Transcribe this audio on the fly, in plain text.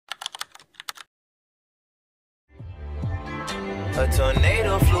A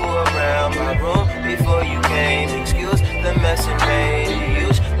tornado flew around my room before you came. Excuse the mess it made. It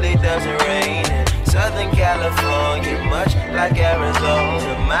usually doesn't rain in Southern California, much like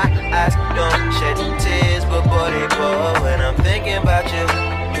Arizona. My eyes don't shed tears, but boy they pour when I'm thinking about you.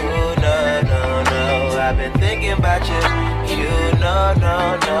 Ooh, no, no, no, I've been thinking about you. You, no,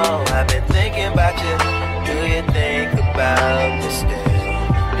 no, no, I've been thinking about you. Do you think about me still?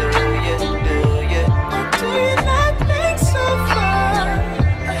 Do you not think so far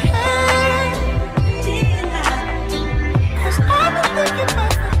ahead? Cause I've been thinking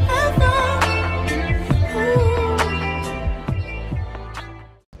about forever.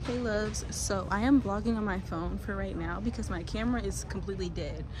 Hey loves, so I am vlogging on my phone for right now because my camera is completely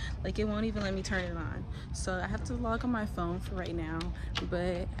dead. Like it won't even let me turn it on. So I have to vlog on my phone for right now.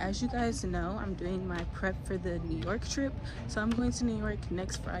 But as you guys know, I'm doing my prep for the New York trip. So I'm going to New York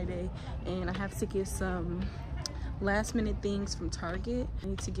next Friday and I have to get some last minute things from Target. I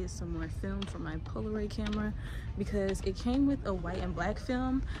need to get some more film for my Polaroid camera because it came with a white and black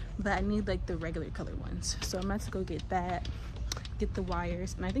film, but I need like the regular color ones. So I'm about to go get that, get the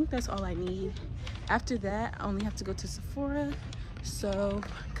wires, and I think that's all I need. After that, I only have to go to Sephora, so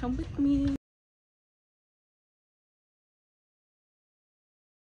come with me.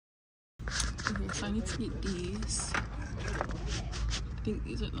 Okay, so I need to get these. I think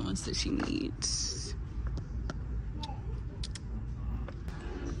these are the ones that she needs.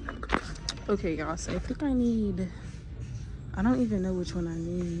 Okay, y'all, so I think I need, I don't even know which one I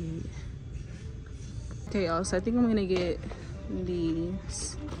need. Okay, y'all, so I think I'm gonna get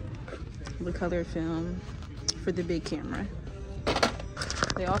these, the color film for the big camera.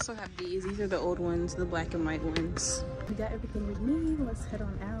 They also have these are the old ones, the black and white ones. We got everything we need. Let's head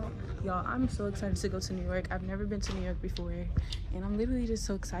on out. Y'all, I'm so excited to go to New York. I've never been to New York before and I'm literally just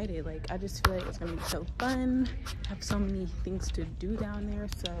so excited. Like I just feel like it's gonna be so fun. I have so many things to do down there,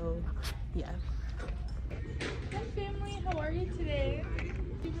 so yeah. Hi family, how are you today?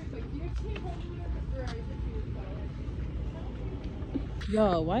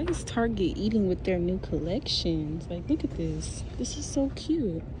 Y'all, why is Target eating with their new collections? Like, look at this. This is so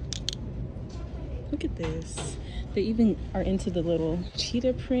cute. Look at this. They even are into the little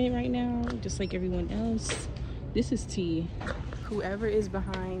cheetah print right now, just like everyone else. This is tea. Whoever is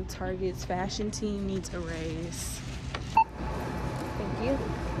behind Target's fashion team needs a raise. Thank you.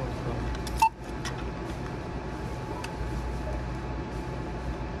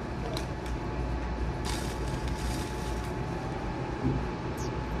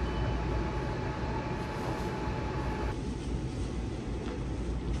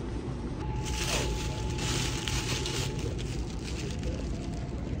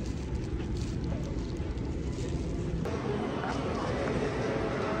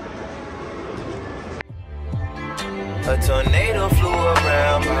 A tornado flew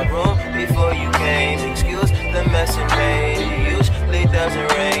around my room before you came. Excuse the mess it made. It usually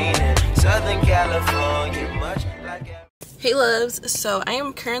doesn't rain in Southern California, much like. Hey loves, so I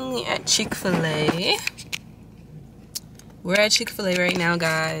am currently at Chick-fil-A. We're at Chick-fil-A right now,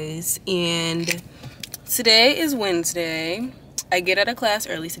 guys, and today is Wednesday. I get out of class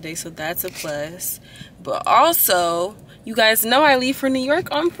early today, so that's a plus. But also, you guys know I leave for New York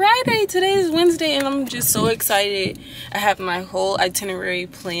on Friday. Today is Wednesday and I'm just so excited. I have my whole itinerary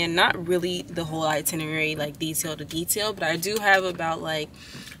planned. Not really the whole itinerary, like detail to detail, but I do have about like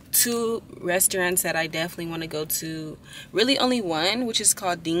 2 restaurants that I definitely want to go to. Really only one, which is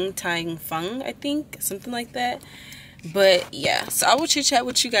called Ding Tang Fung, I think. Something like that. But yeah, so I will chit chat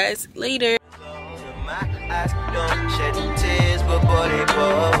with you guys later. My eyes don't shed tears, but boy they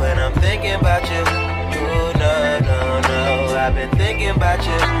pour when I'm thinking about you. Ooh, no, no, no, I've been thinking about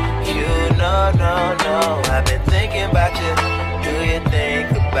you. You, no, no, no, I've been thinking about you. Do you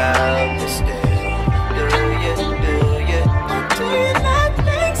think about me still? Do you not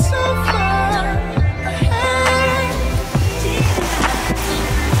think so far ahead?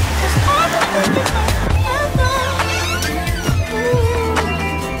 Cause I've been thinking about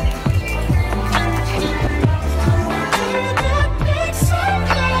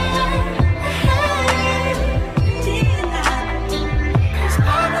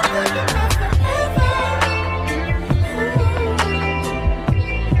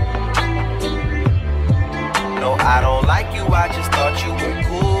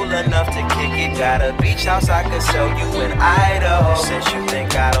enough to kick it. Got a beach house I could sell you in Idaho. Since you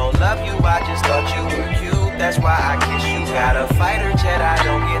think I don't love you, I just thought you were cute. That's why I kiss you. Got a fighter jet, I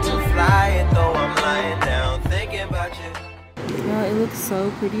don't get to fly it though. I'm lying down thinking about you. Well, it looks so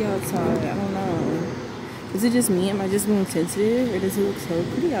pretty outside. I don't know. Is it just me? Am I just being sensitive? Or does it look so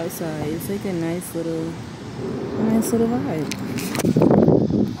pretty outside? It's like a nice little Nice little vibe.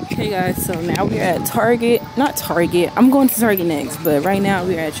 Okay guys, so now we're at Target. Not Target. I'm going to Target next, but right now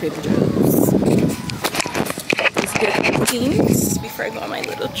we're at Trader Joe's. Let's get a couple things before I go on my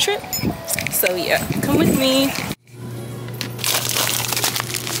little trip. So yeah, come with me.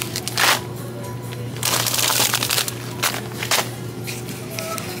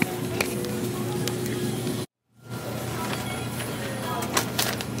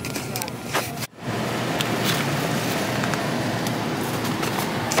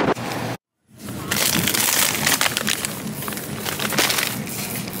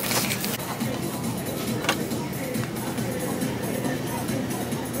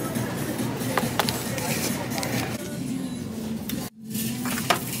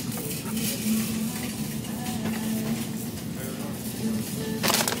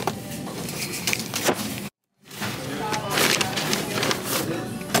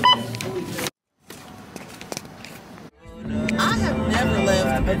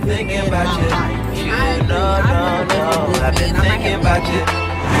 I've been thinking about you. I've been thinking about you.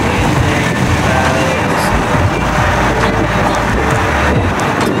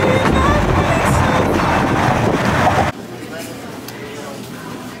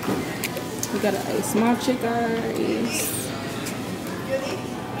 We got an ice matcha, guys.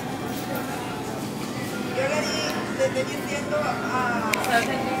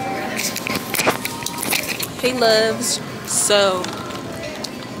 Hey loves, so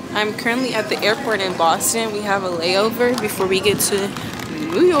I'm currently at the airport in Boston. We have a layover before we get to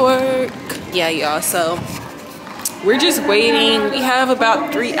New York. Yeah, y'all, so we're just waiting. We have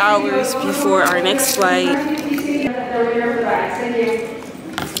about 3 hours before our next flight.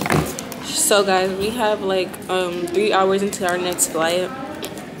 So guys, we have like 3 hours until our next flight.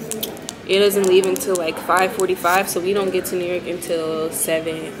 It doesn't leave until like 5:45, so we don't get to New York until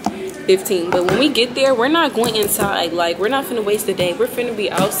 7:15. But when we get there, we're not going inside. Like, we're not finna waste the day. We're finna be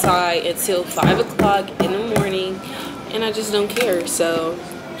outside until 5 o'clock in the morning, and I just don't care. So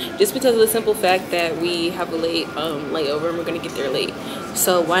just because of the simple fact that we have a late layover and we're gonna get there late,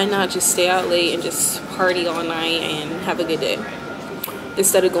 so why not just stay out late and just party all night and have a good day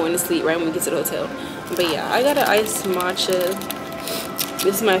instead of going to sleep right when we get to the hotel. But yeah, I got an iced matcha.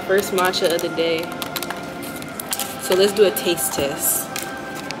 This is my first matcha of the day, so let's do a taste test.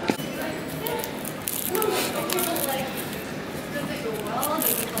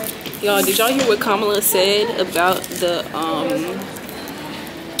 Y'all, did y'all hear what Kamala said about the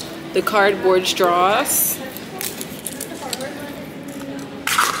cardboard straws?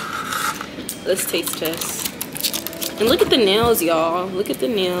 Let's taste test. And look at the nails, y'all. Look at the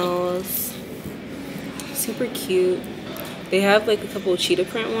nails. Super cute. They have like a couple of cheetah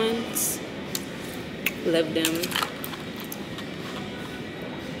print ones. Love them.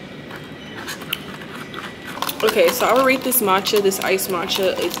 Okay, so I would rate this matcha, this iced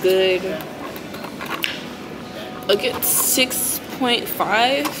matcha. It's good. I'll get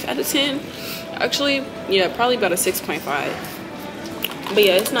 6.5 out of 10. Actually, yeah, probably about a 6.5. But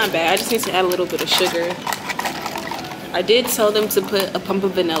yeah, it's not bad. I just need to add a little bit of sugar. I did tell them to put a pump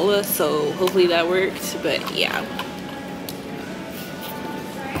of vanilla, so hopefully that worked. But yeah.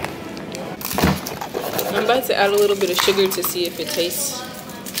 I'm about to add a little bit of sugar to see if it tastes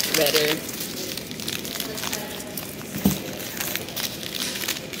better.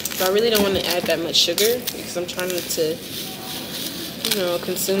 So I really don't want to add that much sugar because I'm trying not to, you know,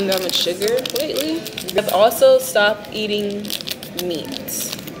 consume that much sugar lately. I've also stopped eating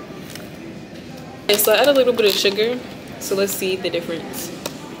meat. Okay, so I add a little bit of sugar. So let's see the difference.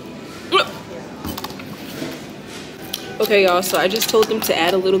 Okay, y'all, so I just told them to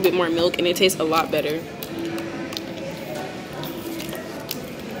add a little bit more milk and it tastes a lot better.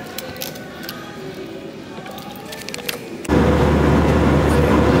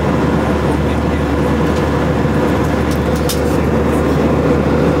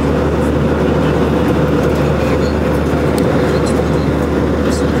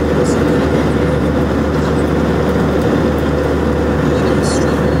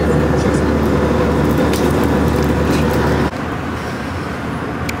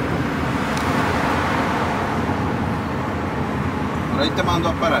 Ahí te mando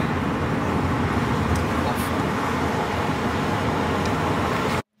a parar.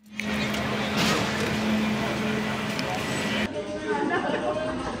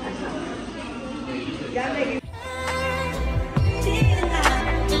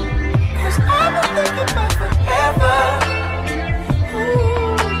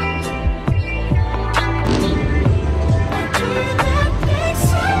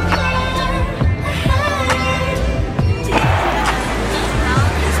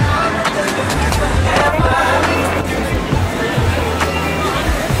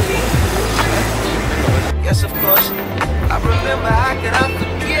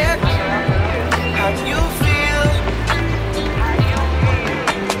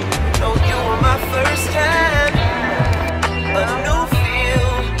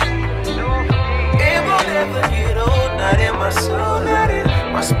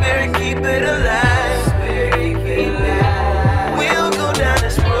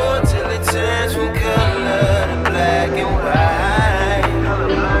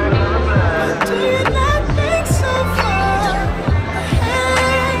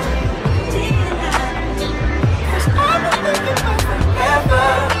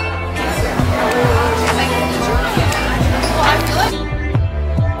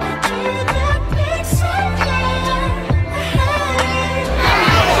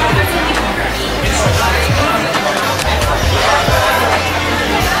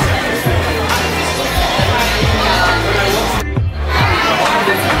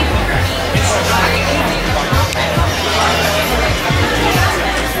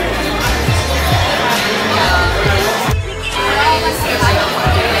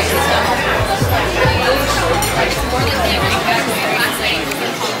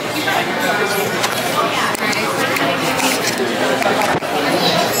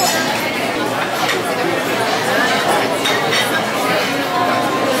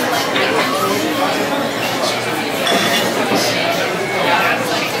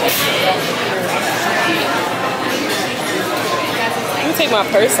 Let me take my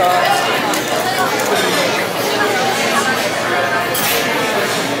purse off.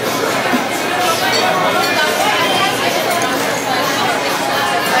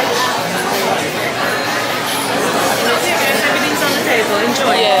 Everything's on the table.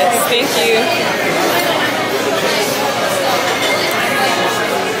 Enjoy. Yes, thank you.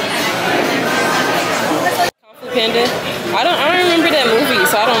 Kung Fu Panda. I don't remember that movie,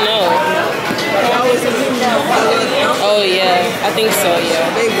 so I don't know. Oh yeah, I think so.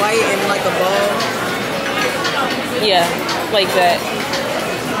 Yeah. Big white and like a ball. Yeah, like that.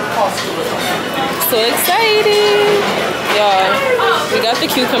 So exciting, y'all. We got the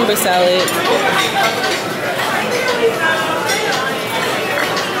cucumber salad.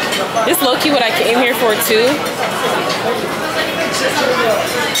 It's low-key what I came here for too.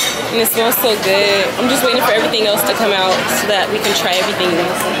 And it smells so good. I'm just waiting for everything else to come out so that we can try everything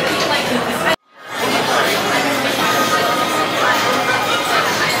else.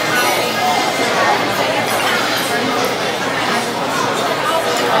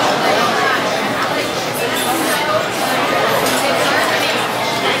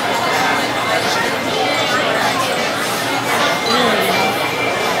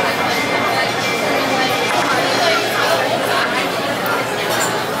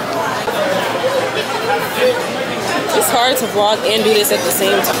 It's hard to vlog and do this at the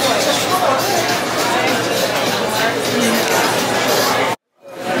same time.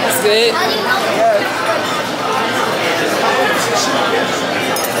 It's good.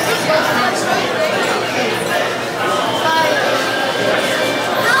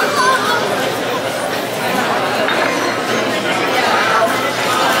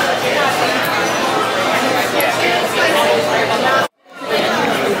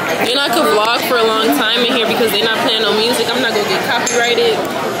 You're not gonna vlog for a long time in here because they're not playing no music. I'm not gonna get copyrighted.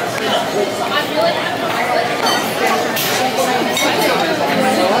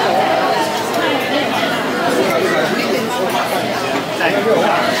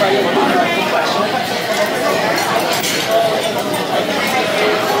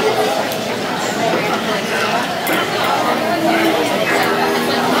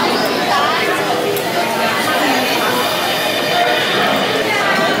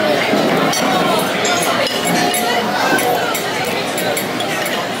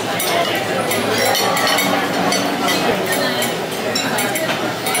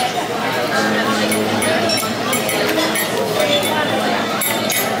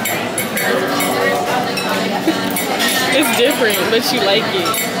 It's different, but you like it.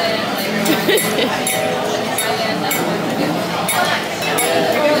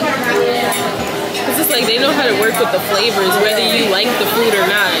 It's just like they know how to work with the flavors, whether you like the food or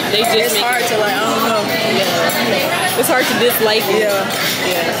not. They just It's hard to like, I don't know. Yeah. It's hard to dislike it.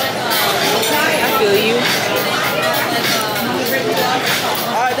 Yeah. I feel you.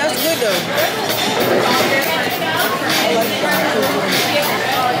 Alright, that's good though. I like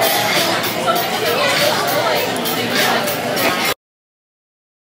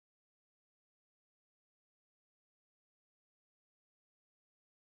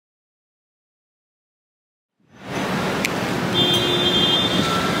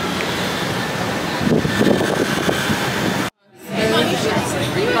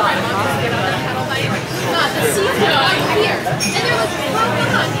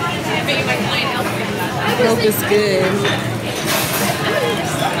Hope it's good.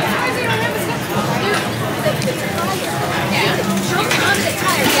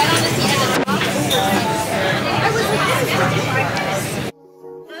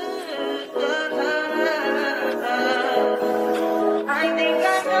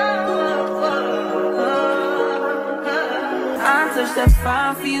 That's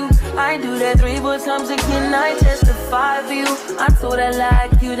fine for you. I do that 3 more times again. I testify for you. I told I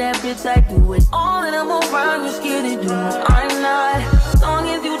like you, that bitch I do it. All that I'm around, you're scared to do. I'm not. As long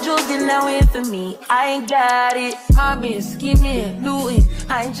as you joking now in for me, I ain't got it. I've been scheming, looting,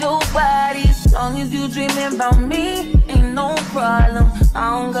 hide your body. As long as you dreaming about me, ain't no problem. I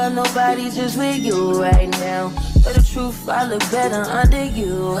don't got nobody just with you right now. But the truth, I look better under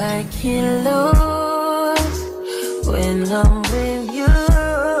you. I can't lose when I'm with you.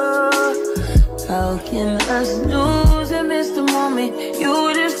 How can us lose and miss the moment? You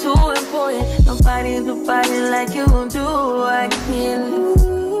were just too important. Nobody nobody do body like you do. I can't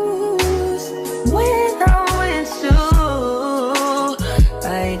lose when I'm with you.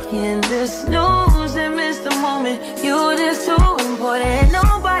 I can't just snooze and miss the moment. You just too important.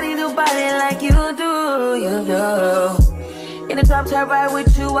 Nobody do body like you do. You do. In the top top ride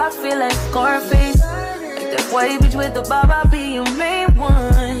with you, I feel like Scarface. Like that white bitch with the bob, I'll be your main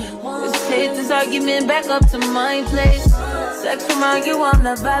one. Let's take this argument back up to my place. Sex around you, I'm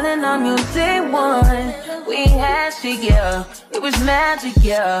not violent on you day one. We had shit, yeah. It was magic,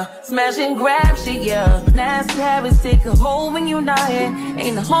 yeah. Smash and grab shit, yeah. Nasty habits take a hold when you're not here.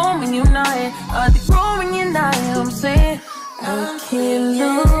 Ain't a home when you're not here. They grow when you're not here. I'm saying I can't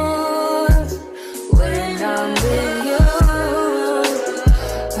lose when I'm with you.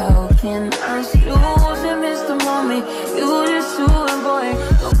 How can I lose and miss the moment? You just too important.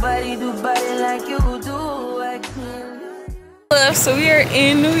 Nobody do body like you do. I can't. So we are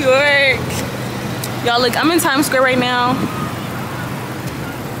in New York. Y'all, look, I'm in Times Square right now.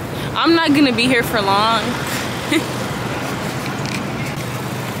 I'm not gonna be here for long.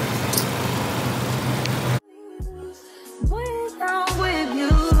 With you,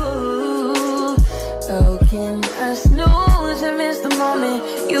 how can I snooze and miss the moment?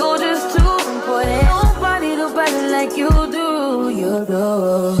 You're just too important. Nobody do body like you do. You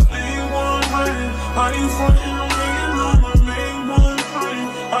do.